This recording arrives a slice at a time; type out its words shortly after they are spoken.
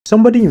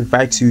Somebody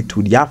invites you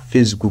to their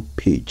Facebook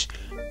page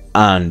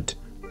and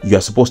you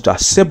are supposed to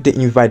accept the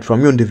invite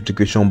from your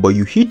notification, but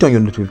you hit on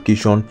your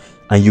notification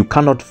and you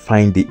cannot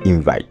find the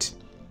invite.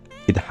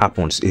 It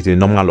happens. It's a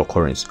normal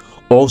occurrence.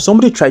 Or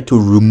somebody tried to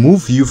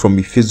remove you from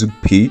a Facebook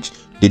page.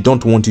 They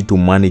don't want you to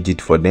manage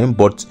it for them,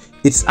 but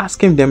it's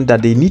asking them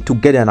that they need to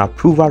get an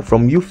approval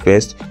from you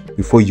first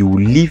before you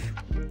leave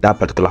that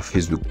particular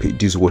Facebook page.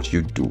 This is what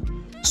you do.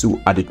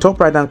 So at the top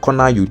right hand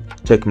corner, you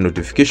check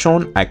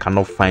notification. I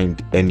cannot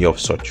find any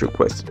of such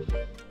requests.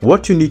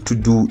 What you need to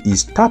do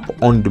is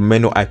tap on the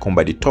menu icon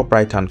by the top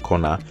right hand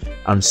corner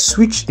and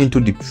switch into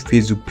the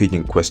Facebook page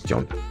in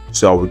question.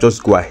 So I will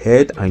just go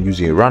ahead and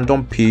use a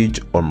random page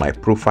on my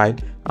profile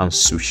and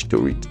switch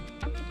to it.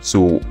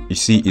 So you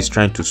see it's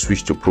trying to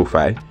switch to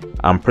profile.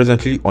 I'm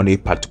presently on a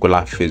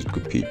particular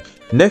Facebook page.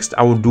 Next,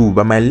 I will do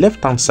by my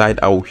left hand side,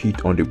 I will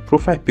hit on the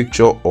profile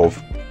picture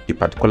of a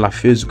particular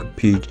Facebook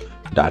page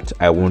that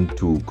I want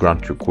to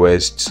grant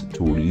requests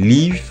to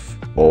leave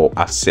or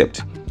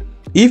accept.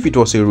 If it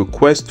was a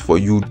request for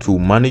you to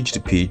manage the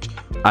page,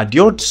 at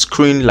your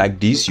screen like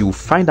this, you will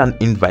find an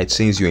invite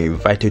saying you're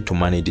invited to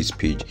manage this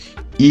page.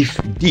 If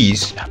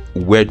this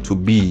were to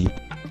be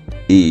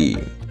a,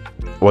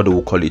 what do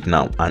we call it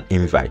now, an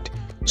invite.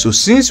 So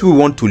since we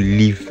want to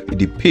leave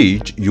the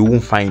page, you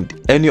won't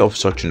find any of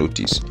such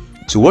notice.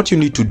 So what you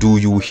need to do,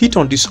 you will hit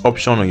on this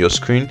option on your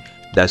screen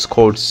that's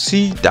called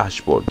See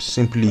Dashboard.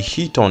 Simply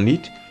hit on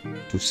it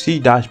to see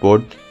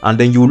dashboard, and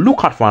then you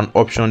look out for an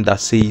option that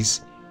says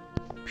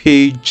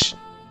page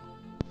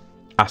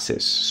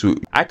access. So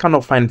I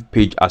cannot find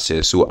page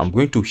access, so I'm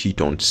going to hit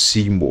on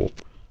see more.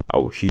 I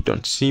will hit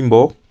on see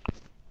more,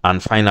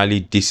 and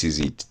finally this is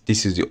it.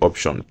 This is the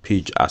option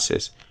page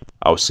access.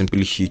 I'll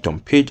simply hit on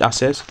page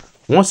access.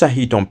 Once I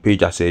hit on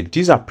page access,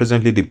 these are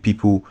presently the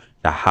people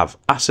that have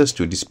access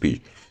to this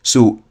page.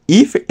 So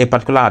if a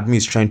particular admin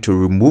is trying to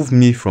remove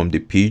me from the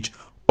page,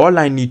 all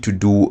I need to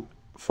do,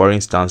 for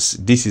instance,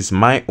 this is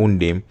my own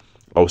name,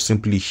 I'll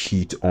simply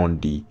hit on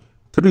the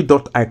three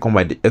dot icon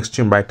by the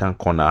extreme right hand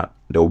corner.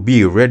 There will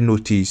be a red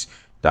notice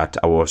that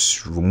I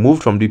was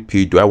removed from the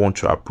page. Do I want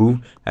to approve?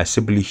 I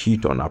simply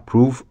hit on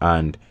approve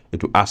and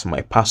it will ask my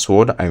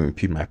password. I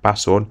repeat my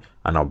password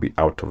and I'll be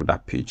out of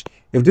that page.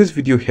 If this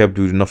video helped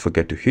you, do not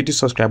forget to hit the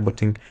subscribe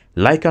button,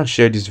 like and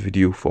share this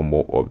video for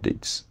more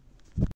updates.